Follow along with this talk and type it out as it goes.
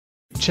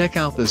Check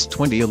out this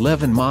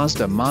 2011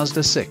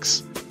 Mazda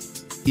 6.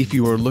 If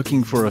you are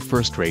looking for a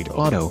first-rate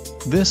auto,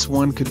 this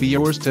one could be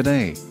yours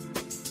today.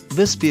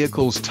 This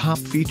vehicle's top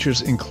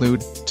features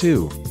include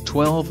 2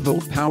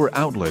 12-volt power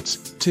outlets,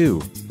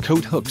 2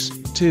 coat hooks,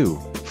 2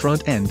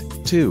 front end,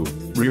 2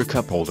 rear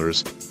cup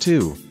holders,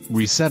 2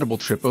 resettable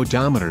trip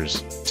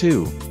odometers,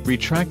 2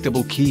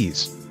 retractable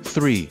keys,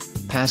 3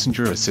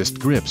 passenger assist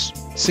grips,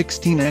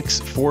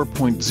 16x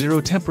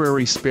 4.0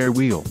 temporary spare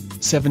wheel,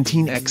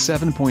 17x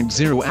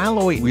 7.0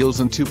 alloy wheels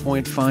and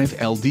 2.5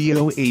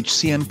 LDO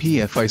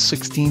HCMPFI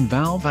 16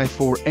 valve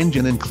i4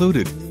 engine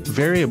included,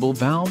 variable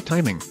valve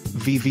timing,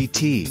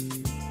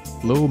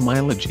 VVT. Low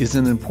mileage is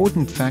an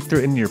important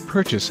factor in your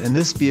purchase, and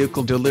this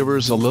vehicle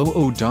delivers a low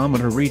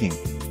odometer reading.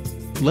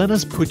 Let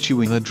us put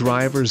you in the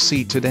driver's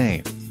seat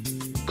today.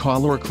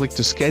 Call or click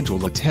to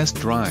schedule a test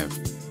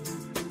drive.